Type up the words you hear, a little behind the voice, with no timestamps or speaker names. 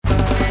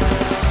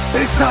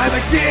It's time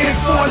again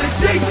for the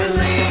Jason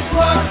Lee and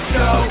Clark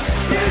Show.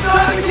 It's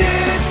time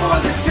again for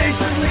the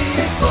Jason Lee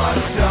and Clark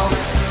Show.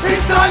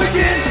 It's time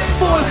again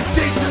for the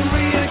Jason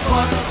Lee and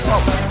Clark Show.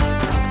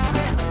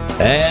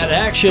 And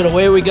action,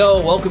 away we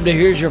go. Welcome to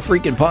Here's Your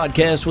Freaking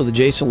Podcast with the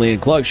Jason Lee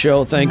and Clark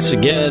Show. Thanks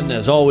again,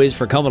 as always,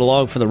 for coming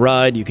along for the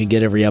ride. You can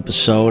get every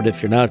episode.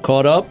 If you're not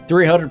caught up,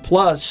 300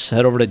 plus,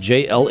 head over to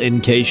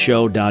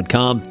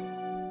jlnkshow.com.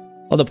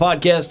 On the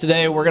podcast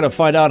today, we're going to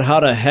find out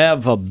how to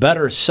have a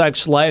better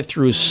sex life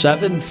through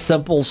 7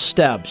 simple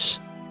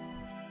steps.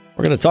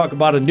 We're going to talk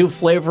about a new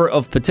flavor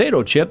of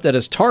potato chip that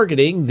is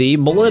targeting the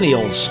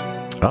millennials.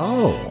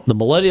 Oh. The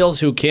millennials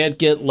who can't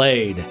get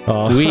laid.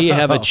 Oh. We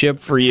have a chip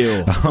for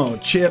you. Oh,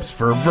 chips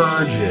for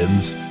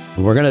virgins.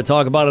 We're going to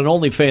talk about an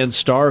OnlyFans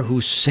star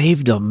who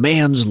saved a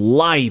man's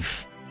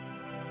life.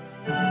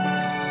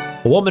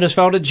 A woman has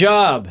found a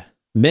job.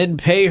 Men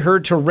pay her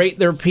to rate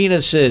their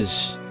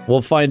penises.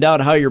 We'll find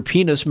out how your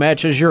penis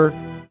matches your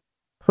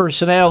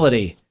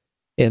personality.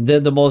 And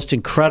then the most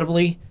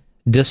incredibly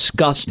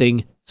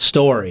disgusting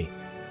story.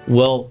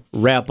 We'll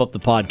wrap up the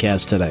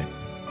podcast today.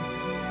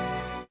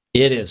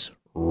 It is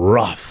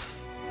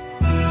rough.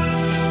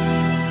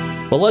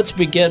 But let's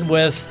begin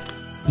with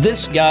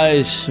this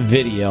guy's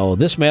video.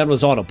 This man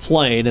was on a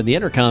plane, and the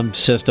intercom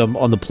system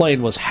on the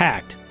plane was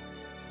hacked.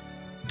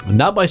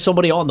 Not by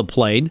somebody on the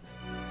plane.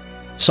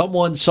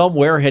 Someone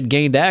somewhere had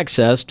gained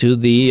access to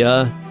the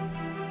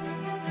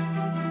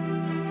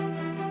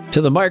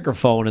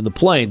microphone in the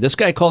plane. This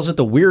guy calls it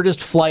the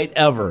weirdest flight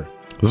ever.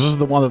 This is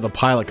the one that the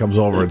pilot comes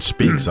over and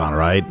speaks on,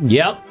 right?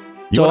 Yep.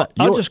 So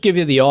I'll just give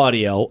you the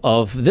audio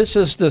of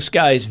this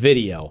guy's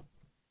video.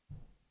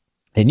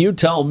 And you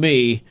tell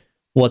me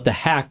what the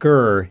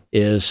hacker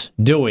is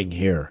doing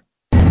here.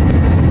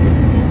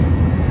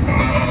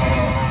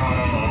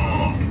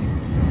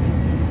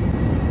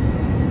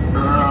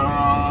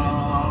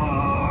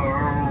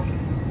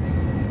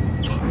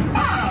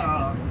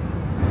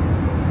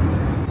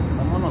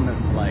 Someone on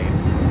this flight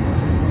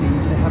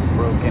seems to have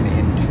broken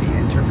into the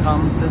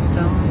intercom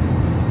system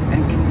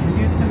and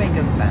continues to make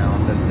a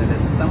sound that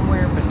is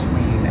somewhere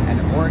between an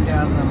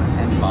orgasm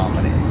and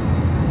vomiting.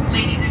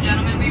 Ladies and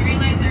gentlemen, we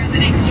realize there is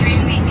an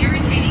extremely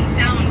irritating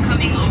sound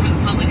coming over the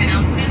public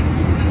announcements.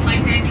 The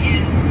flight deck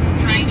is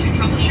trying to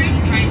troubleshoot,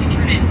 trying to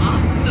turn it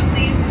off, so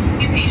please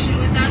be patient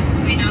with us.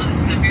 We know this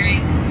is a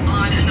very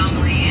odd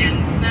anomaly and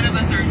none of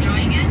us are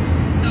enjoying it,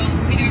 so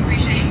we do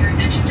appreciate your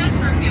attention just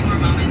for a few more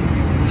moments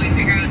so we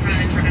figure out how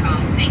to turn it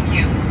off. Thank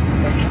you.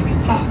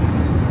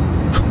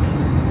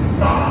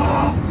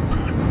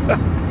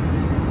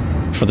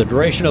 For the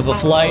duration of the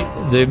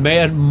flight, the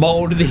man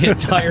moaned the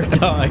entire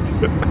time.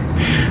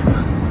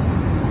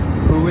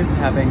 Who is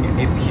having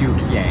a puke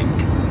yank?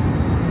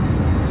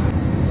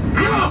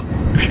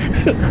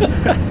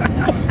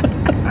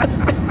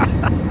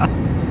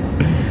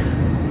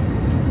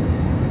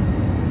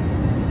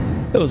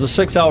 It was a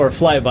 6-hour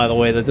flight, by the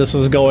way, that this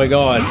was going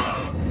on.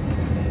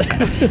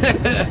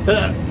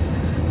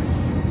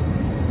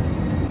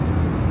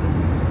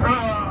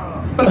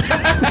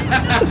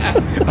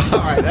 All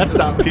right, that's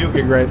not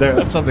puking right there.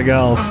 That's something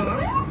else.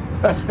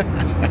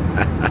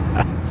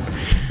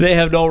 They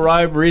have no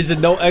rhyme,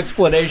 reason, no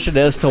explanation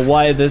as to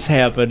why this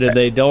happened, and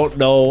they don't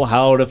know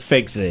how to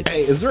fix it.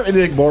 Hey, is there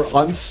anything more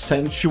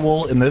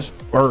unsensual in this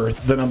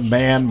earth than a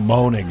man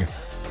moaning?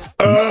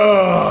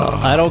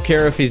 I don't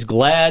care if he's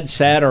glad,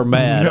 sad, or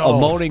mad. No. A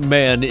moaning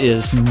man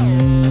is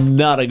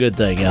not a good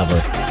thing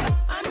ever.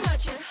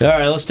 All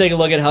right, let's take a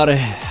look at how to...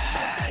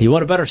 You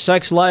want a better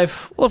sex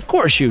life? Well, of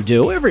course you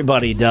do.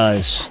 Everybody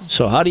does.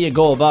 So how do you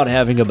go about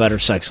having a better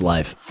sex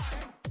life?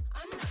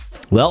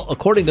 Well,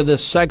 according to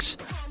this sex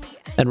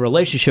and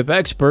relationship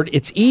expert,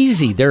 it's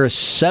easy. There are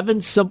 7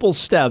 simple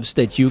steps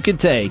that you can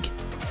take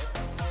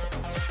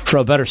for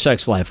a better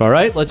sex life. All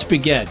right, let's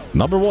begin.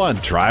 Number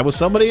 1, try with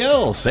somebody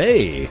else.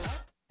 Hey.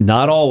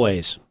 Not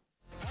always.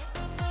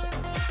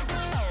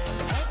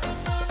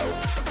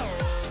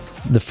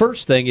 The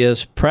first thing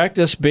is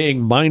practice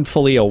being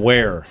mindfully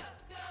aware.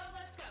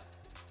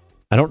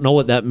 I don't know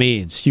what that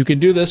means. You can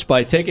do this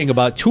by taking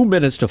about 2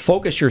 minutes to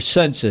focus your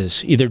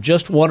senses, either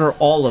just one or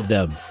all of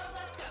them.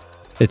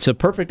 It's a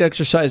perfect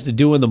exercise to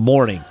do in the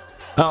morning.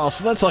 Oh,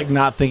 so that's like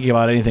not thinking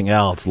about anything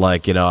else.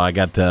 Like, you know, I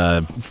got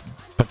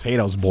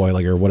potatoes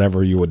boiling or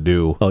whatever you would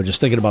do. Oh,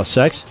 just thinking about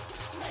sex?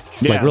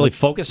 Yeah, like really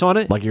focus on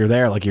it? Like you're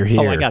there, like you're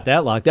here. Oh, I got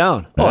that locked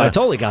down. Oh, Yeah. I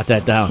totally got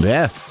that down.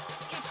 Yeah.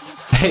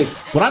 Hey,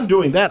 when I'm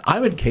doing that,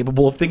 I'm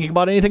incapable of thinking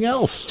about anything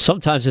else.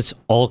 Sometimes it's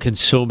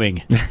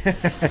all-consuming.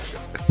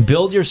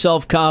 Build your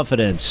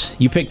self-confidence.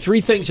 You pick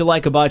 3 things you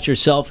like about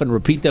yourself and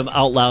repeat them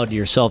out loud to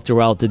yourself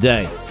throughout the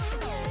day.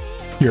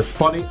 You're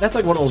funny. That's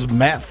like one of those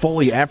Matt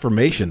Foley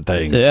affirmation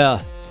things.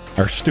 Yeah,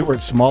 Or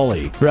Stuart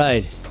Smalley.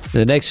 right.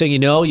 The next thing you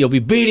know, you'll be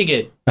beating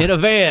it in a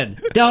van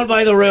down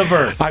by the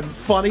river. I'm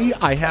funny.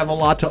 I have a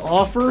lot to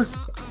offer.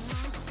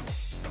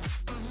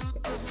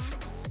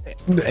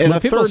 And When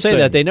people say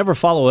that, they never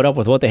follow it up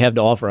with what they have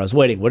to offer. I was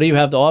waiting. What do you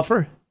have to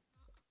offer?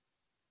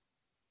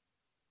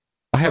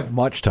 I have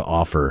much to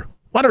offer.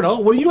 I don't know.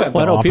 What do you have to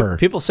Well, I know offer?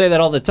 people say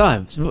that all the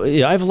time.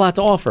 Yeah, I have a lot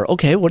to offer.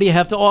 Okay, what do you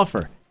have to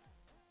offer?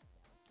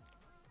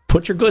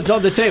 Put your goods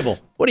on the table.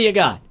 What do you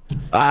got?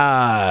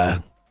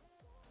 I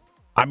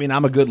mean,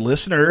 I'm a good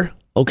listener.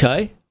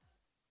 Okay.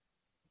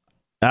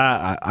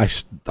 I'm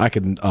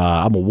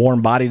a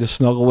warm body to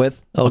snuggle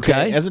with.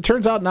 Okay. As it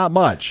turns out, not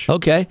much.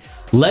 Okay.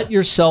 Let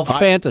yourself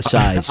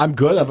fantasize. I'm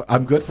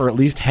good for at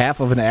least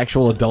half of an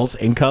actual adult's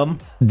income.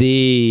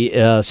 The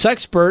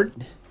sexpert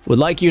would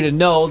like you to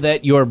know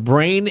that your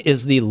brain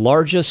is the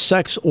largest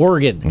sex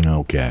organ.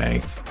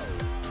 Okay.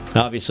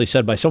 Obviously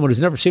said by someone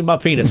who's never seen my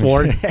penis,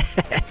 Warren.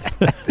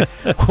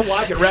 Well,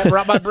 I can wrap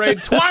around my brain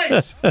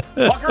twice,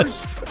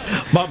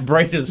 fuckers. My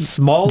brain is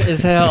small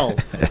as hell.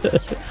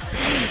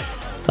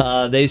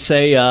 They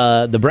say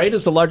the brain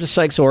is the largest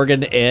sex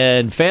organ,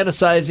 and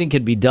fantasizing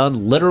can be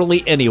done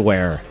literally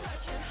anywhere.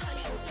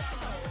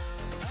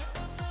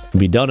 It can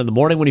be done in the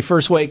morning when you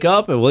first wake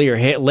up, and lay your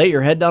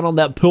head down on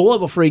that pillow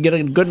before you get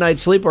a good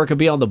night's sleep, or it could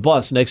be on the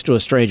bus next to a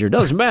stranger.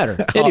 Doesn't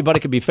matter. Anybody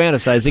can be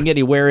fantasizing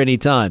anywhere,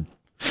 anytime.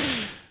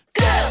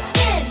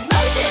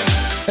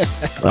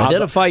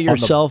 Identify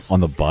yourself on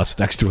the bus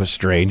next to a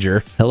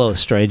stranger. Hello,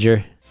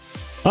 stranger.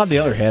 On the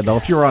other hand, though,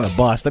 if you were on a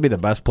bus, that'd be the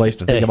best place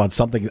to think about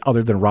something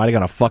other than riding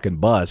on a fucking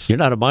bus. You're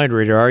not a mind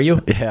reader, are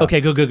you? Yeah.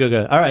 Okay, good.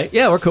 All right.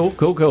 Yeah, we're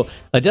cool.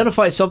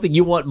 Identify something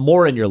you want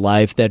more in your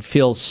life that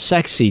feels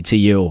sexy to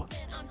you.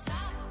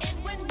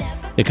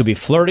 It could be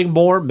flirting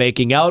more,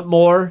 making out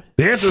more.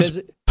 The answer's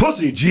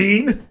pussy,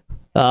 Gene.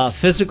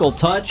 Physical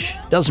touch.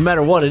 Doesn't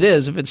matter what it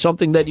is. If it's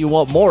something that you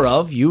want more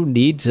of, you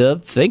need to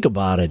think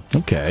about it.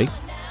 Okay.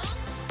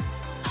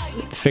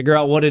 Figure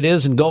out what it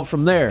is and go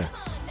from there.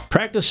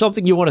 Practice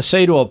something you want to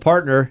say to a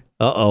partner.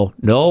 Nope.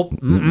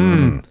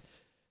 Mm-mm.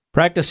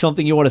 Practice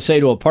something you want to say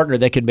to a partner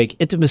that can make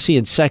intimacy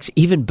and sex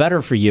even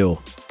better for you.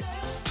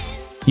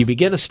 You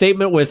begin a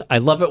statement with, I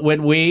love it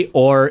when we,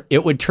 or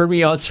it would turn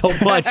me on so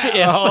much if...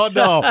 Oh,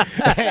 no.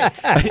 Hey,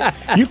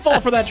 you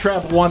fall for that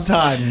trap one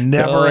time,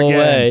 never No again.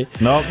 way.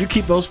 No, you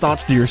keep those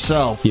thoughts to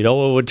yourself. You know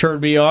what would turn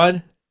me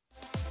on?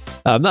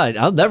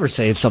 I'll never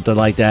say something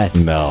like that.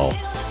 No.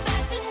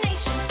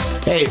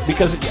 Hey,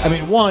 because, I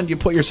mean, one, you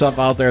put yourself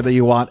out there that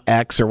you want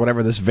X or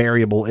whatever this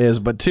variable is,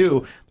 but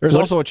two, there's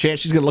also a chance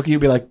she's going to look at you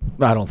and be like,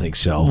 I don't think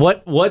so.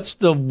 What's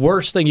the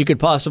worst thing you could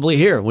possibly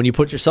hear when you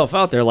put yourself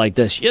out there like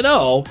this? You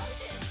know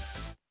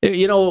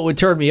what would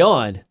turn me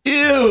on?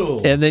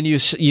 Ew! And then you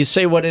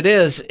say what it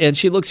is, and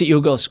she looks at you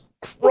and goes,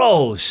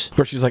 gross. Of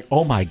course, she's like,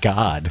 oh my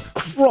God.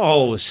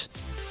 Gross.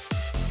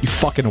 You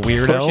fucking Of course,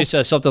 weirdo. she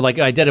says something like,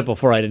 I did it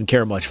before, I didn't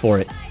care much for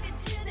it.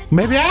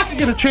 Maybe I can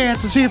get a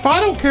chance to see if I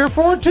don't care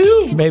for it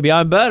too. Maybe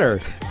I'm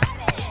better.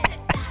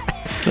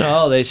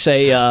 Oh, they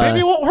say...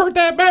 Maybe it won't hurt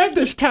that bad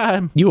this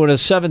time. You want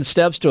 7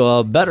 steps to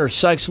a better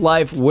sex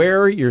life?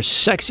 Wear your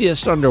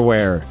sexiest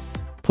underwear.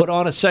 Put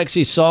on a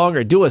sexy song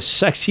or do a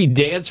sexy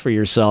dance for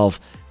yourself.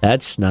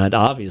 That's not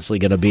obviously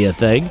going to be a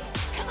thing.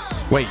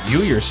 Wait,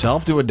 you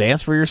yourself do a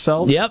dance for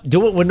yourself? Yep,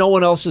 do it when no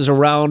one else is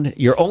around.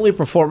 You're only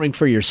performing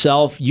for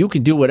yourself. You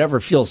can do whatever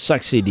feels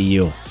sexy to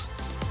you.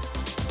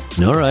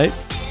 All right.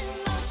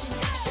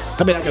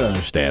 I mean, I can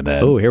understand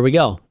that. Oh, here we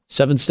go.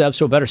 7 steps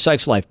to a better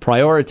sex life.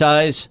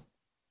 Prioritize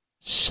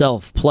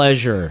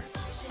self-pleasure.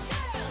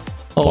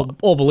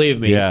 Oh, believe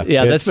me. Yeah,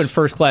 That's been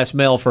first-class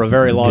mail for a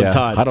very long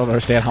time. I don't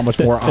understand how much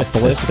more off the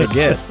list it can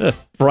get.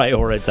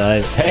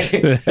 Prioritize.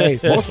 Hey,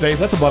 most days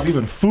that's above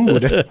even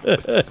food.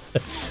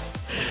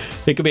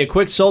 It could be a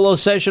quick solo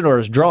session or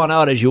as drawn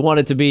out as you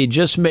want it to be.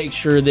 Just make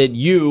sure that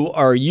you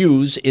are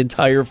you's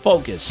entire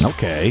focus.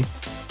 Okay.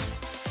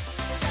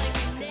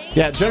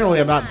 Yeah, generally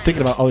I'm not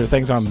thinking about other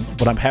things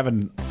when I'm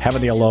having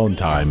the alone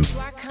time.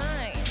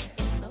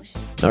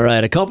 All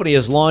right, a company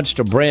has launched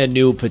a brand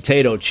new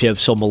potato chip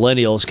so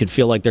millennials can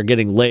feel like they're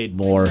getting laid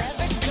more.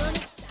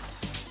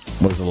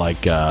 What is it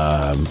like?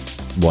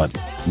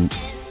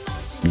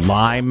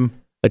 Lime,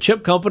 A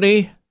chip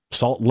company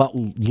salt,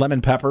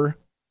 lemon pepper.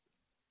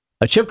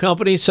 A chip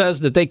company says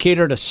that they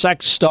cater to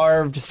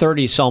sex-starved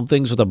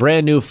 30-somethings with a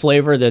brand new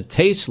flavor that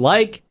tastes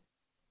like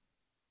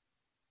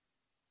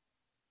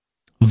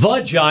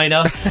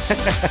vagina.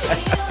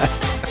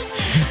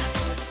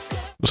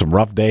 Some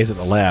rough days at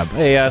the lab.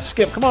 Hey,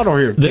 Skip, come on over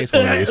here and taste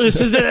one of these. This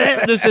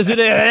isn't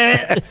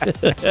it.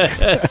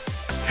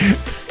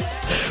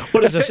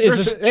 What is this?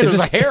 There's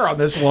a hair on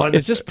this one.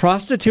 Is this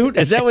prostitute?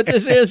 Is that what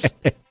this is?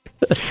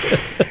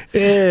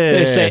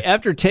 They say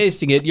after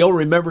tasting it, you'll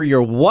remember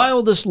your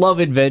wildest love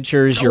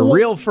adventures, your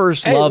real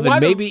first love, and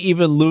maybe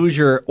even lose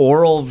your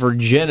oral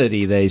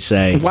virginity, they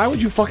say. Why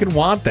would you fucking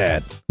want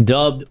that?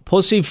 Dubbed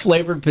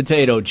pussy-flavored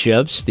potato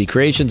chips, the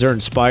creations are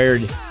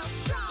inspired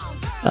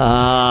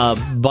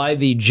by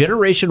the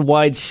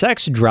generation-wide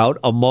sex drought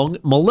among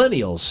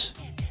millennials.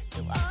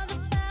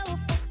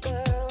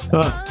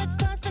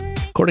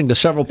 According to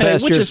several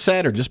past which years, is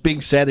sadder, just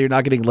being sad that you're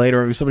not getting laid,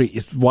 or if somebody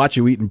watch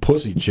you eating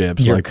pussy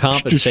chips? you're like,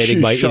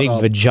 compensating by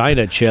eating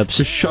vagina chips.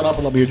 Just shut up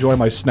and let me enjoy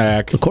my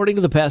snack. According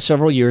to the past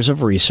several years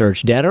of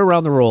research, data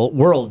around the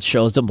world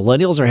shows that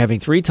millennials are having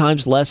 3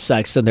 times less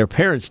sex than their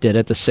parents did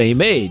at the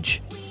same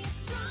age.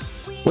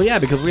 Well, yeah,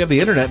 because we have the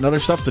internet and other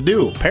stuff to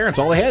do. Parents,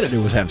 all they had to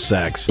do was have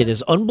sex. It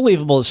is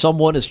unbelievable that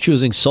someone is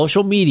choosing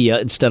social media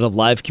instead of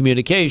live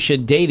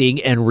communication,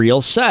 dating, and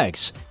real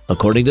sex,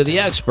 according to the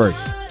expert.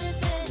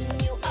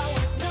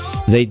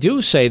 They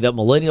do say that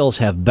millennials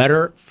have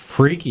better,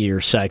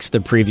 freakier sex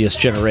than previous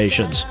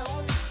generations.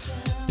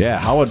 Yeah,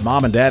 how would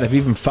mom and dad have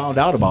even found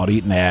out about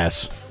eating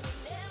ass?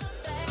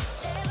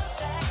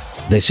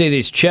 They say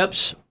these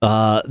chips,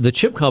 the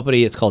chip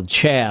company, it's called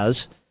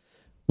Chaz,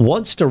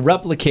 wants to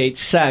replicate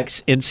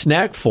sex in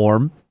snack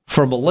form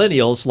for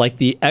millennials like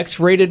the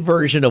X-rated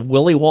version of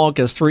Willy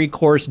Wonka's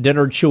 3-course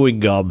dinner chewing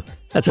gum.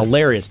 That's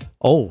hilarious.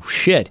 Oh,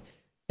 shit.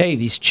 Hey,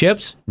 these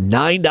chips,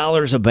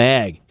 $9 a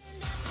bag.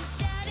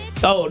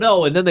 Oh,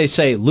 no, and then they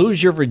say,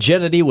 lose your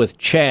virginity with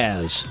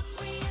Chaz.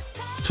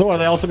 So are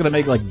they also going to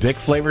make, like,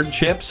 dick-flavored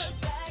chips?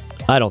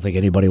 I don't think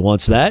anybody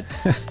wants that.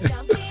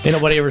 Ain't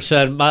nobody ever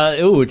said,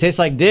 ooh, it tastes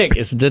like dick.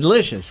 It's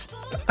delicious.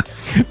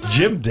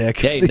 Jim Dick.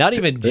 Hey, not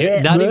even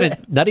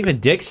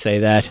dicks say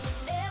that.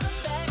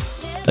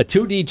 A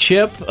 2D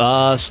chip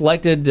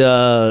selected.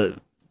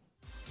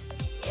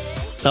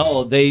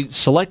 They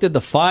selected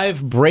the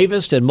 5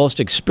 bravest and most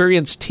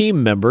experienced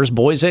team members,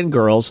 boys and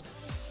girls,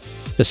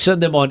 to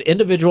send them on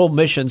individual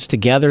missions to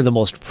gather the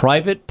most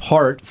private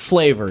part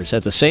flavors.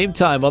 At the same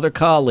time, other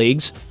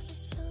colleagues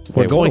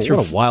were going through.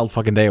 What a wild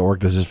fucking day at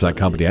work this is for that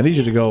company. I need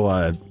you to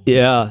go.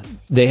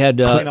 They had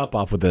clean up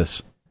off with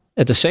this.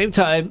 At the same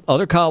time,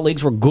 other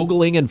colleagues were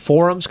Googling in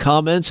forums,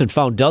 comments, and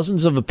found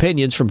dozens of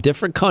opinions from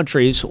different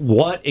countries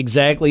what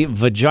exactly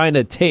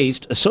vagina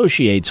taste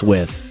associates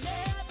with.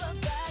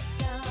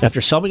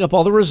 After summing up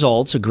all the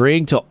results,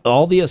 agreeing to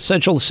all the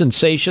essential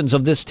sensations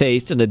of this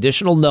taste and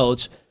additional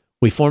notes,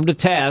 we formed a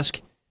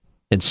task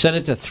and sent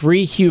it to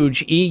 3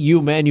 huge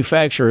EU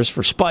manufacturers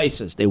for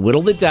spices. They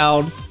whittled it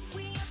down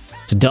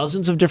to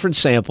dozens of different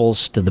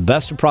samples to the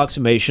best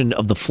approximation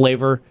of the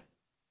flavor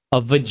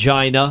of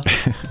vagina.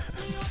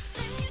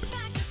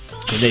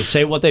 And they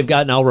say what they've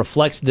got now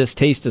reflects this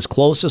taste as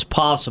close as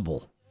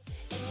possible.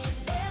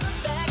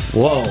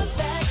 Whoa.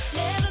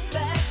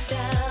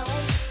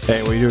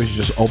 Hey, what you do is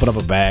you just open up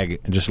a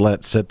bag and just let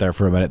it sit there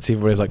for a minute. See if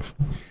everybody's like...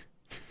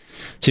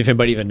 See if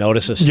anybody even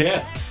notices.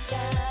 Yeah.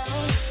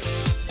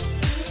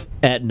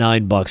 At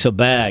 $9 a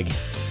bag.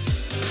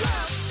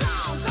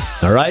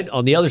 All right,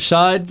 on the other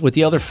side, with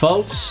the other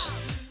folks,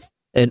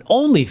 an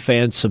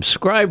OnlyFans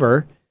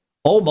subscriber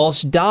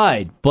almost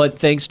died, but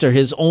thanks to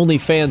his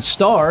OnlyFans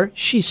star,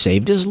 she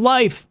saved his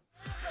life.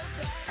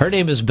 Her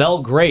name is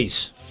Belle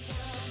Grace.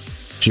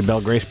 She Belle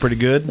Grace pretty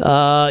good?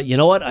 You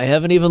know what? I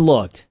haven't even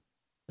looked.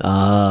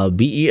 Bellegrace,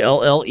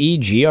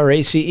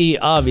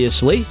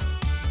 obviously.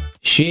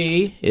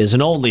 She is an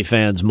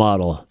OnlyFans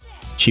model.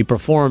 She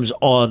performs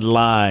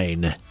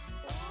online.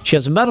 She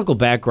has a medical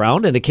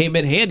background, and it came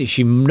in handy.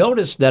 She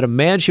noticed that a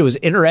man she was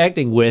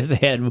interacting with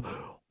had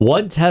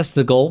one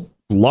testicle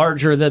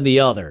larger than the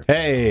other.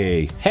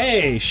 Hey,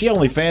 she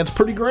OnlyFans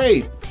pretty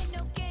great.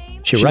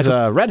 She's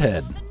a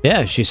redhead.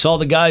 Yeah, she saw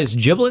the guy's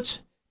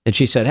giblets, and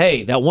she said,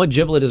 hey, that one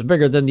giblet is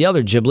bigger than the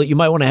other giblet. You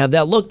might want to have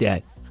that looked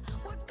at.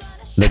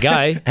 The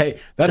guy... Hey,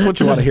 that's what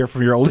you want to hear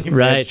from your OnlyFans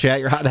right. chat.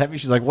 You're hot and heavy.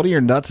 She's like, one of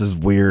your nuts is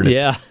weird.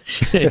 Yeah.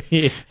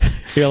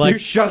 You're like... You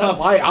shut up.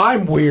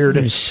 I'm weird.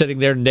 You're sitting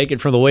there naked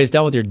from the waist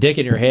down with your dick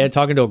in your hand,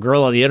 talking to a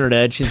girl on the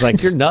internet. She's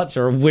like, your nuts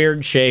are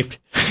weird shaped.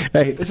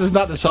 Hey, this is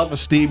not the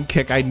self-esteem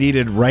kick I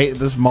needed right at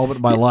this moment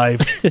in my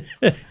life.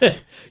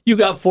 You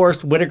got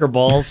Forrest Whitaker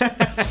balls.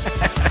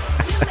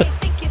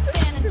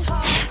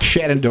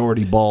 Shannon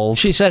Doherty balls.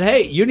 She said,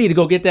 hey, you need to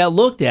go get that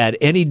looked at.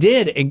 And he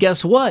did. And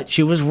guess what?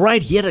 She was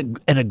right. He had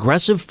an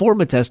aggressive form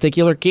of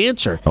testicular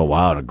cancer. Oh,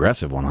 wow. An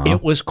aggressive one, huh?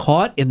 It was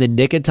caught in the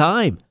nick of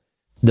time.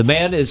 The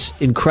man is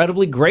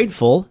incredibly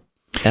grateful,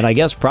 and I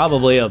guess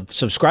probably a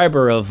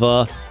subscriber of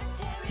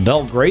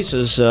Belle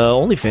Grace's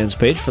OnlyFans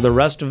page for the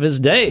rest of his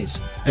days.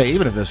 Hey,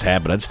 even if this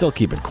happened, I'd still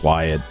keep it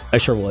quiet. I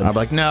sure would. I'd be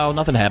like, no,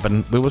 nothing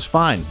happened. It was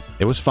fine.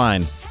 It was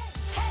fine.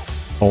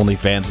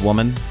 OnlyFans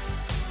woman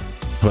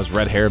who has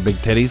red hair, big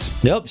titties.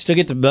 Nope, still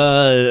get to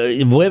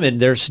women.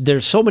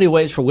 There's so many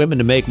ways for women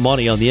to make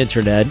money on the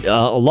internet.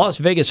 A Las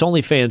Vegas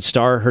OnlyFans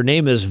star, her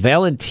name is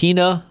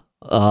Valentina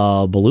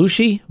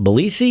Bellucci,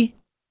 Bellucci.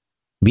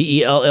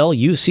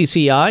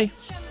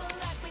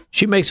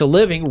 She makes a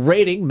living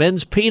rating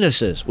men's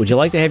penises. Would you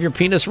like to have your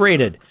penis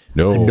rated?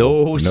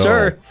 No,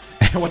 sir.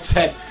 What's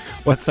that?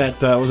 Was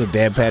it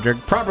Dan Patrick?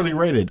 Properly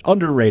rated,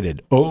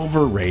 underrated,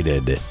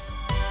 overrated.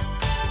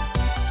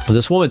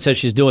 This woman says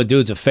she's doing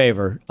dudes a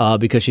favor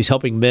because she's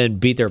helping men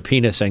beat their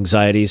penis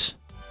anxieties.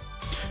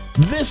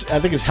 This, I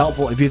think, is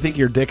helpful if you think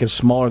your dick is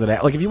smaller than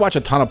that. Like, if you watch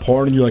a ton of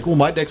porn and you're like, well,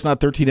 my dick's not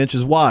 13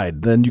 inches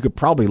wide, then you could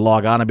probably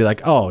log on and be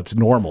like, oh, it's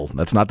normal.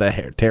 That's not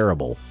that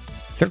terrible.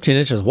 13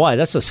 inches wide.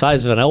 That's the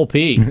size of an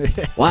LP.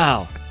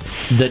 Wow.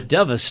 The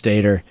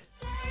Devastator.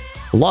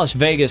 Las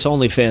Vegas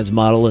OnlyFans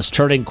model is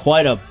turning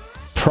quite a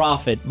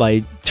profit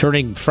by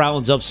turning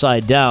frowns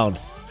upside down.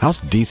 How's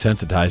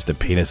desensitized to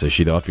penis is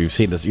she, though? If you've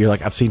seen this, you're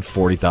like, I've seen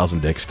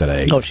 40,000 dicks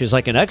today. Oh, she's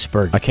like an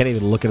expert. I can't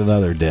even look at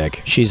another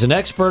dick. She's an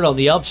expert on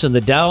the ups and the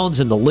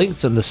downs and the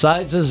lengths and the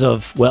sizes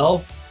of,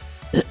 well,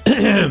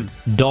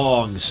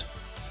 dongs.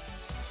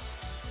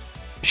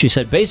 She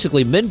said,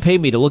 basically, men pay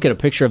me to look at a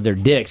picture of their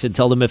dicks and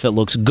tell them if it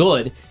looks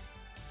good,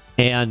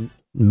 and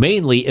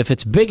mainly if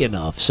it's big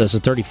enough, says a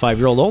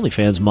 35-year-old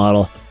OnlyFans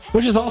model.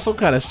 Which is also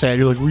kind of sad.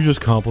 You're like, we just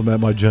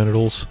compliment my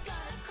genitals.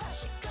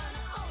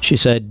 She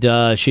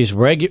said she's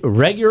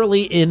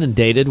regularly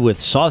inundated with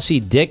saucy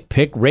dick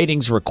pic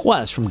ratings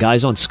requests from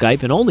guys on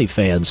Skype and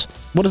OnlyFans.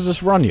 What does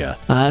this run you?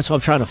 That's what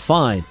I'm trying to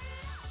find.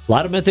 A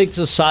lot of men think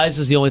the size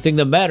is the only thing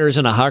that matters,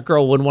 and a hot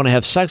girl wouldn't want to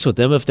have sex with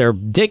them if their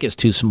dick is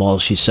too small,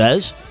 she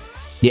says.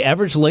 The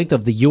average length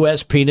of the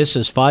U.S. penis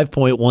is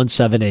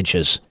 5.17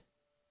 inches.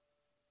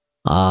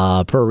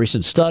 Per a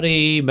recent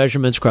study,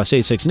 measurements across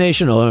 86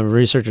 nations,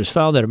 researchers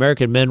found that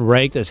American men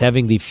ranked as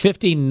having the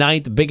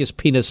 59th biggest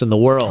penis in the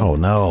world. Oh,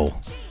 no.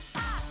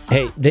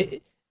 Hey,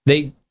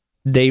 they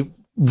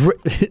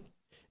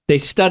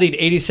studied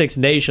 86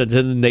 nations,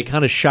 and then they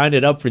kind of shine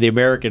it up for the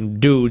American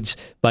dudes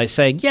by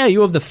saying, yeah,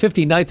 you have the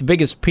 59th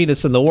biggest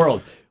penis in the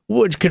world.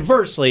 Which,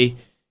 conversely,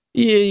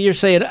 you're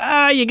saying,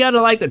 you got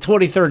to like the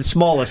 23rd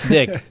smallest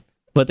dick.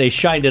 But they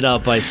shined it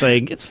up by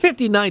saying, it's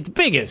 59th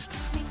biggest.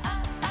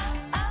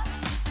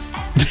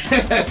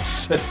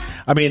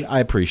 I mean, I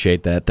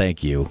appreciate that.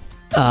 Thank you.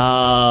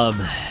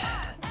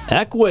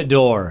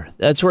 Ecuador.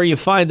 That's where you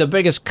find the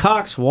biggest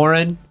cocks,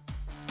 Warren.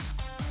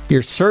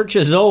 Your search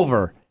is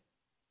over.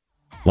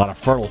 A lot of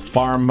fertile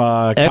farm,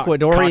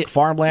 Ecuadorian cock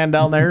farmland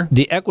down there.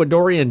 The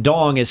Ecuadorian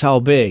dong is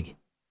how big?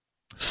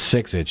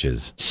 6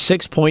 inches.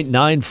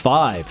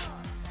 6.95.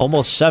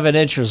 Almost 7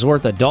 inches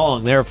worth of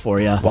dong there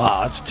for you.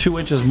 Wow, that's 2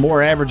 inches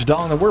more average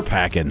dong than we're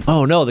packing.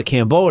 Oh, no, the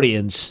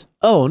Cambodians.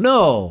 Oh,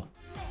 no.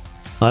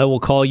 I will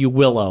call you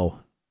Willow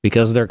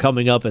because they're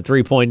coming up at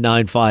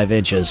 3.95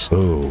 inches.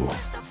 Ooh.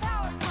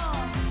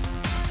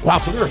 Wow,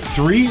 so there are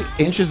 3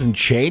 inches and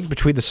change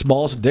between the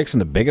smallest dicks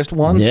and the biggest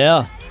ones?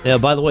 Yeah. Yeah,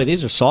 by the way,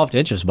 these are soft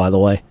inches, by the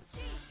way.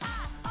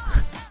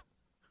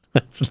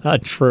 That's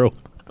not true.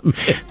 I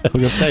was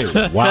going to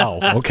say, wow,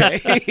 okay.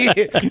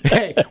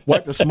 Hey,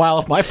 wipe the smile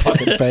off my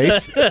fucking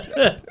face.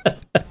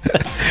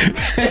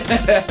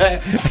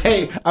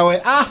 Hey, I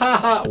went, ah, ha,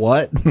 ha.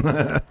 What?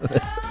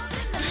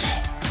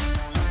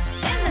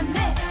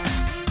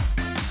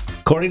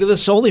 According to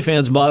this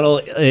OnlyFans model,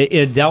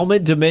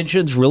 endowment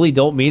dimensions really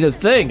don't mean a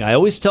thing. I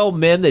always tell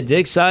men that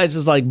dick size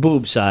is like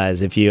boob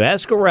size. If you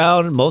ask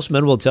around, most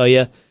men will tell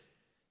you,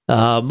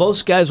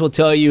 most guys will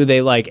tell you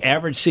they like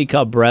average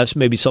C-cup breasts,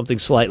 maybe something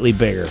slightly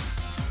bigger.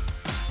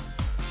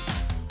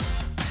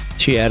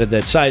 She added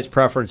that size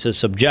preference is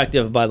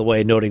subjective, by the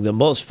way, noting that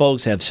most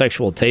folks have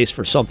sexual taste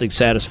for something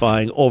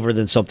satisfying over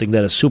than something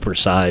that is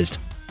supersized.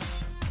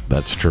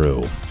 That's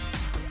true.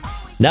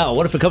 Now,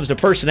 what if it comes to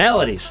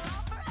personalities?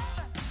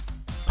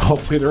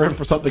 Hopefully they're in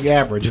for something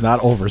average, not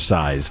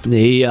oversized.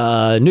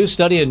 The new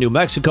study in New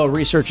Mexico,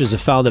 researchers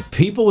have found that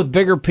people with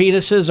bigger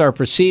penises are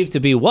perceived to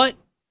be what?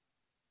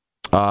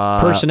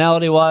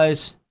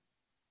 Personality-wise?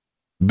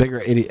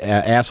 Bigger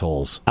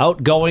assholes.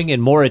 Outgoing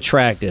and more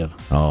attractive.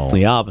 Oh.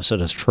 The opposite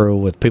is true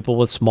with people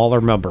with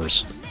smaller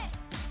members.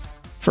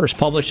 First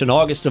published in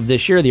August of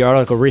this year, the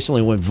article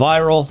recently went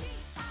viral.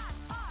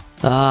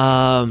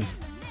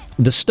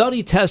 The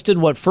study tested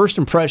what first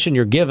impression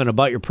you're given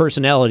about your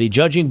personality,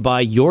 judging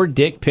by your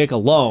dick pic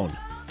alone.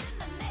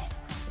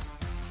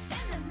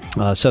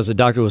 Says the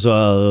doctor was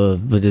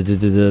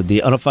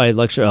the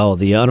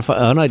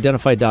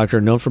unidentified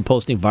doctor known for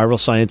posting viral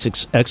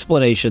science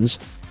explanations.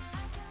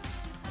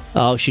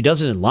 She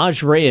does it in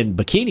lingerie and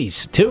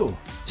bikinis, too.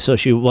 So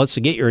she wants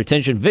to get your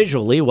attention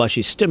visually while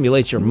she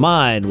stimulates your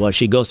mind while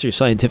she goes through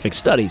scientific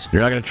studies.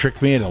 You're not going to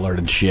trick me into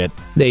learning shit.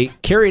 They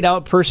carried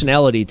out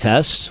personality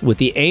tests with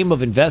the aim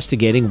of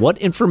investigating what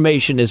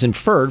information is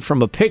inferred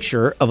from a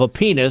picture of a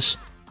penis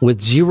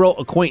with zero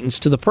acquaintance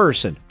to the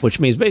person, which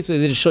means basically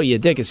they just show you a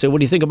dick and say, what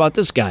do you think about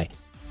this guy?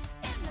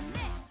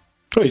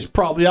 Oh, he's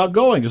probably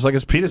outgoing, just like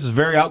his penis is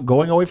very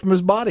outgoing away from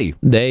his body.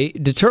 They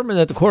determined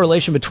that the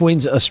correlation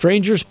between a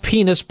stranger's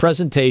penis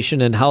presentation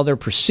and how they're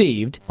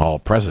perceived. Oh,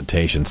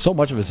 presentation. So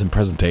much of it's in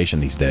presentation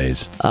these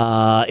days.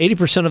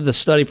 80% of the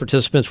study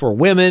participants were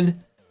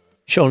women,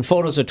 showing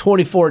photos of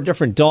 24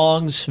 different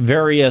dongs,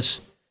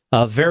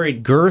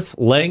 varied girth,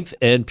 length,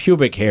 and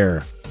pubic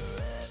hair.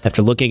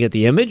 After looking at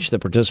the image, the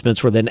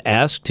participants were then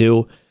asked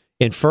to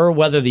infer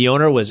whether the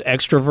owner was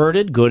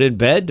extroverted, good in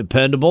bed,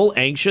 dependable,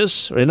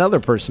 anxious, and other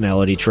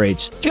personality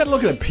traits. You gotta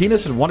look at a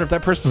penis and wonder if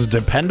that person's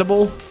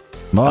dependable.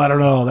 Well, I don't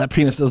know. That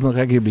penis doesn't look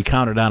like he'd be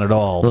counted on at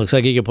all. Looks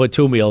like he could put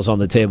 2 meals on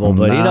the table,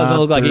 but he doesn't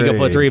look like he could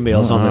put 3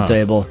 meals on the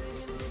table.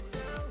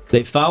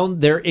 They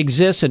found there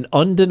exists an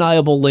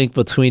undeniable link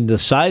between the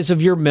size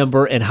of your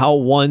member and how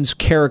one's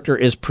character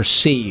is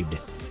perceived.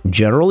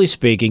 Generally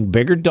speaking,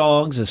 bigger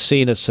dongs is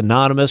seen as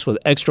synonymous with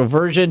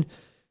extroversion,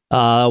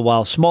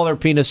 while smaller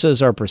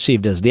penises are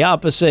perceived as the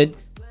opposite.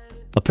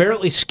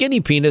 Apparently, skinny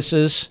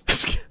penises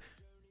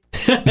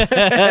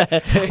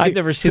I've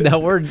never seen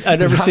that word. I've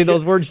never seen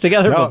those words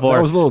together No, before.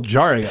 that was a little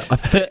jarring.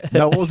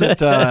 No, what was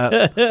it?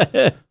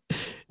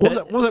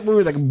 What was that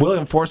movie? Like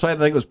William Forsythe, I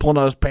think, was pulling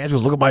out his pants. He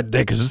goes, "Look at my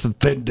dick. Is this a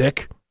thin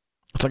dick?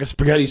 It's like a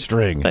spaghetti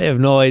string." I have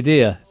no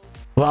idea.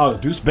 Wow,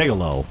 Deuce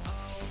Bigelow.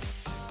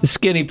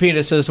 Skinny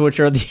penises, which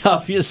are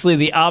obviously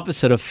the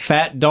opposite of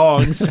fat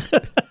dongs.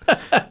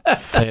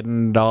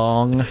 Thin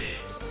dong.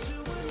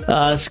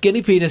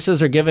 Skinny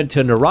penises are given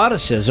to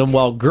neuroticism,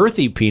 while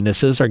girthy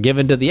penises are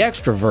given to the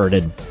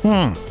extroverted.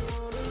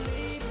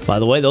 By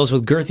the way, those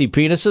with girthy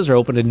penises are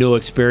open to new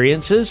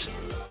experiences,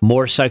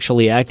 more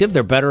sexually active,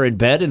 they're better in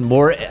bed, and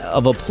more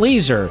of a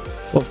pleaser.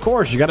 Well, of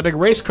course, you got a big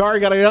race car.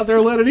 You got to get out there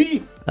and let it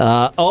eat.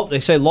 They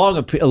say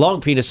long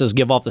penises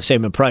give off the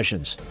same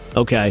impressions.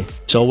 Okay,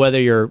 so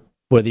whether you're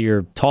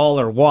tall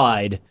or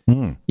wide,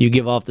 you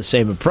give off the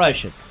same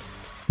impression.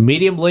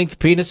 Medium-length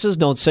penises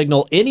don't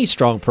signal any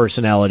strong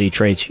personality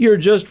traits. You're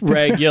just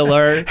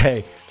regular.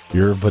 Hey,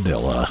 you're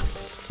vanilla.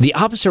 The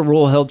opposite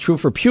rule held true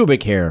for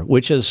pubic hair,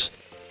 which is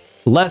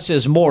less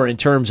is more in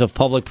terms of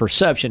public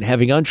perception.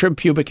 Having untrimmed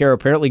pubic hair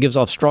apparently gives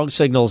off strong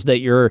signals that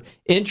you're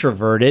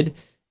introverted,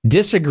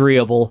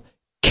 disagreeable,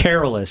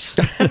 careless.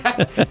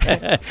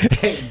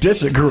 Hey,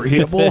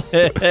 disagreeable.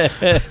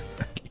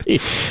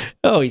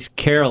 Oh, he's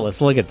careless.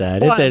 Look at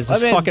that. Well, It's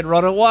fucking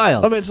running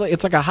wild. I mean,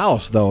 it's like a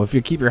house, though. If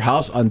you keep your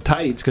house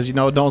untidy, it's because you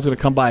know no one's going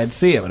to come by and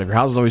see it. But if your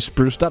house is always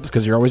spruced up, it's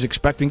because you're always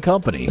expecting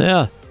company.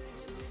 Yeah.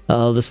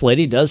 This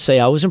lady does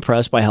say, I was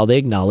impressed by how they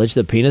acknowledge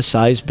that penis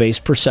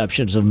size-based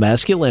perceptions of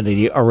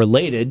masculinity are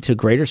related to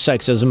greater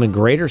sexism and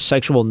greater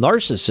sexual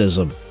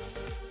narcissism.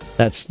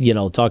 That's,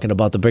 talking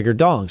about the bigger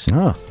dongs.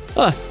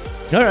 All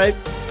right.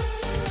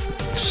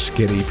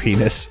 Skinny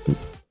penis.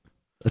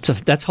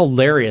 That's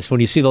hilarious when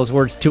you see those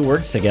two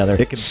words together.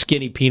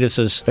 Skinny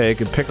penises. Hey, you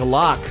can pick a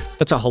lock.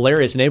 That's a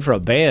hilarious name for a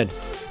band.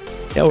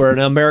 Yeah, we're an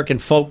American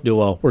folk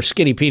duo. We're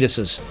Skinny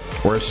Penises.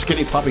 We're a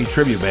Skinny Puppy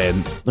tribute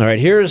band. All right,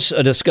 here's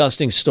a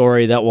disgusting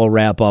story that we'll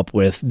wrap up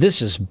with.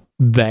 This is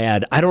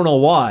bad. I don't know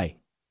why.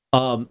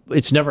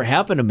 It's never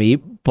happened to me,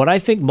 but I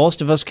think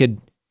most of us could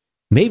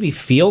maybe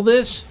feel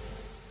this.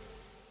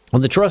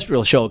 On the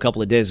Terrestrial Show a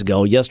couple of days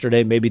ago,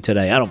 yesterday, maybe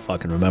today, I don't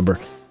fucking remember.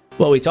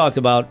 Well, we talked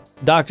about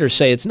doctors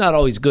say it's not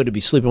always good to be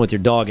sleeping with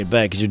your dog in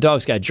bed because your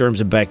dog's got germs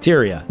and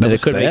bacteria, and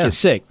it could make you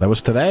sick. That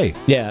was today.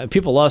 Yeah, and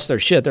people lost their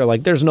shit. They're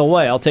like, there's no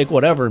way. I'll take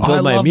whatever and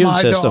build my immune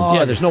system. Dog.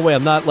 Yeah, there's no way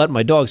I'm not letting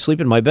my dog sleep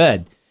in my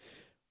bed.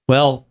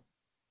 Well,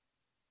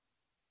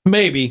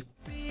 maybe.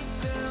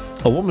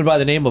 A woman by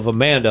the name of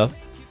Amanda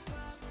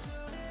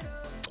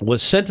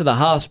was sent to the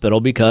hospital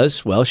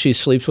because, well, she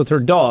sleeps with her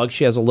dog.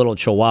 She has a little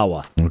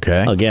Chihuahua.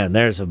 Okay. Again,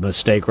 there's a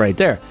mistake right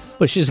there.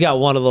 But she's got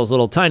one of those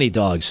little tiny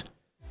dogs.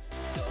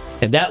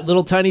 And that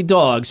little tiny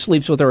dog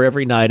sleeps with her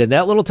every night, and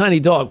that little tiny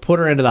dog put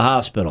her into the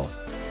hospital.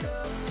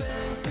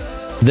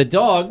 The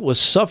dog was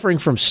suffering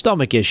from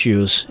stomach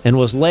issues and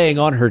was laying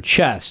on her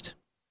chest.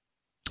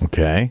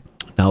 Okay.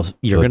 Now,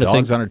 you're going to think... The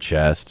dog's on her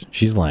chest.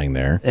 She's laying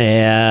there.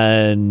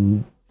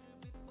 And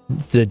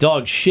the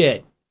dog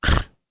shit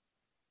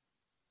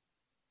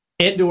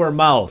into her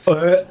mouth.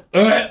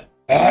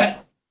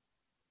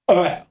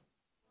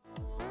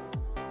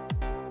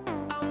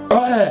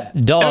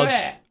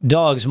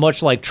 Dogs,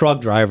 much like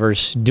truck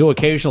drivers, do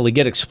occasionally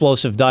get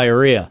explosive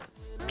diarrhea.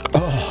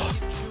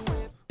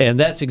 And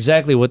that's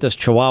exactly what this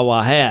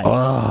Chihuahua had.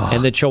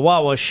 And the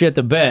Chihuahua shit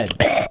the bed,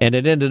 and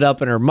it ended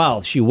up in her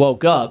mouth. She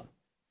woke up.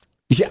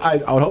 Yeah, I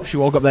would hope she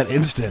woke up that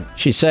instant.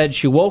 She said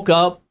she woke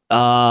up,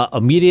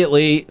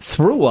 immediately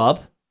threw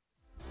up,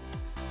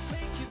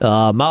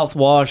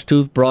 mouthwash,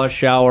 toothbrush,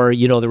 shower,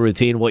 you know the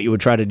routine, what you would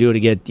try to do to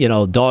get,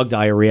 dog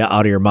diarrhea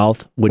out of your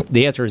mouth.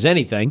 The answer is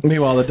anything.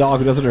 Meanwhile, the dog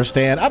who doesn't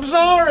understand, I'm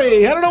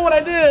sorry, I don't know what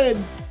I did.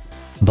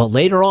 But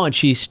later on,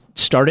 she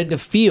started to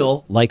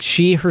feel like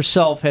she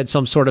herself had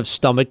some sort of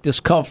stomach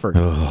discomfort.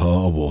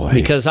 Oh, boy.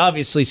 Because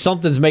obviously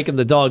something's making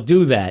the dog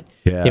do that.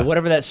 Yeah. And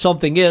whatever that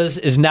something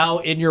is now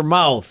in your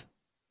mouth.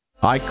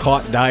 I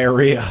caught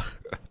diarrhea.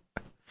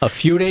 A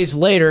few days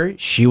later,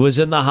 she was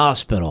in the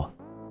hospital.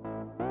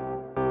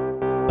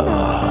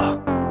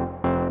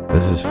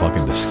 This is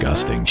fucking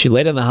disgusting. She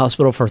laid in the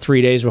hospital for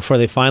 3 days before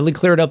they finally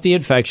cleared up the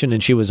infection,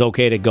 and she was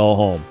okay to go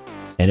home.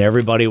 And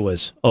everybody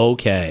was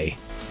okay.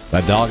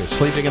 That dog is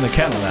sleeping in the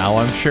kennel now,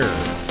 I'm sure.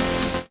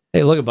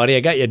 Hey, look, buddy, I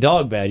got you a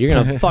dog bed. You're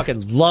going to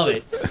fucking love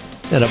it.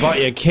 And I bought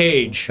you a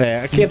cage.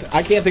 Hey, I can't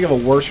think of a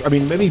worse. I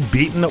mean, maybe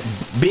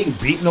being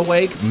beaten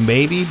awake,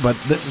 maybe, but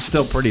this is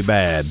still pretty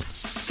bad.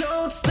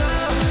 Don't stop.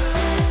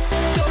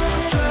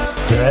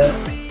 Don't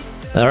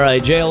drop. All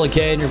right,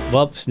 JLK, and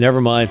whoops,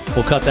 never mind.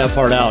 We'll cut that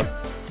part out.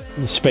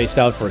 You spaced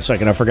out for a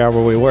second. I forgot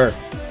where we were.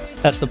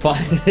 That's the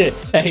point.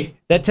 Hey,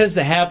 that tends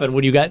to happen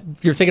when you're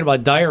thinking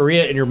about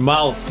diarrhea in your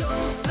mouth.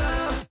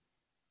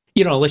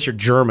 Unless you're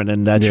German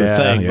and that's your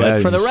thing.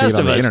 But for the rest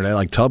of us, internet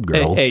like Tub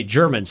Girl. Hey,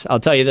 Germans, I'll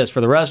tell you this. For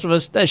the rest of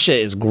us, that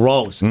shit is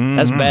gross. Mm-hmm.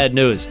 That's bad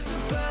news.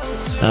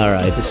 All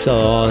right,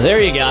 so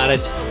there you got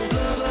it.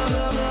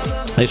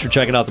 Thanks for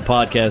checking out the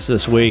podcast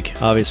this week.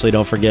 Obviously,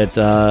 don't forget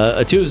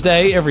a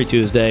Tuesday. Every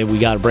Tuesday, we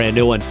got a brand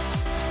new one.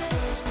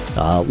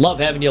 Love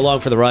having you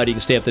along for the ride. You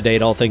can stay up to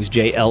date all things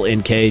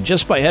JLNK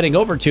just by heading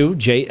over to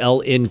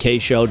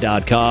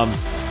jlnkshow.com.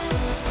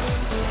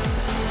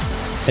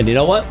 And you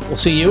know what? We'll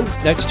see you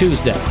next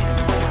Tuesday.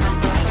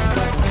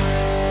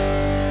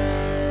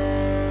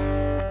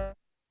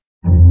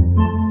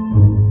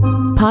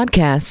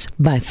 Podcasts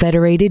by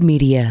Federated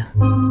Media.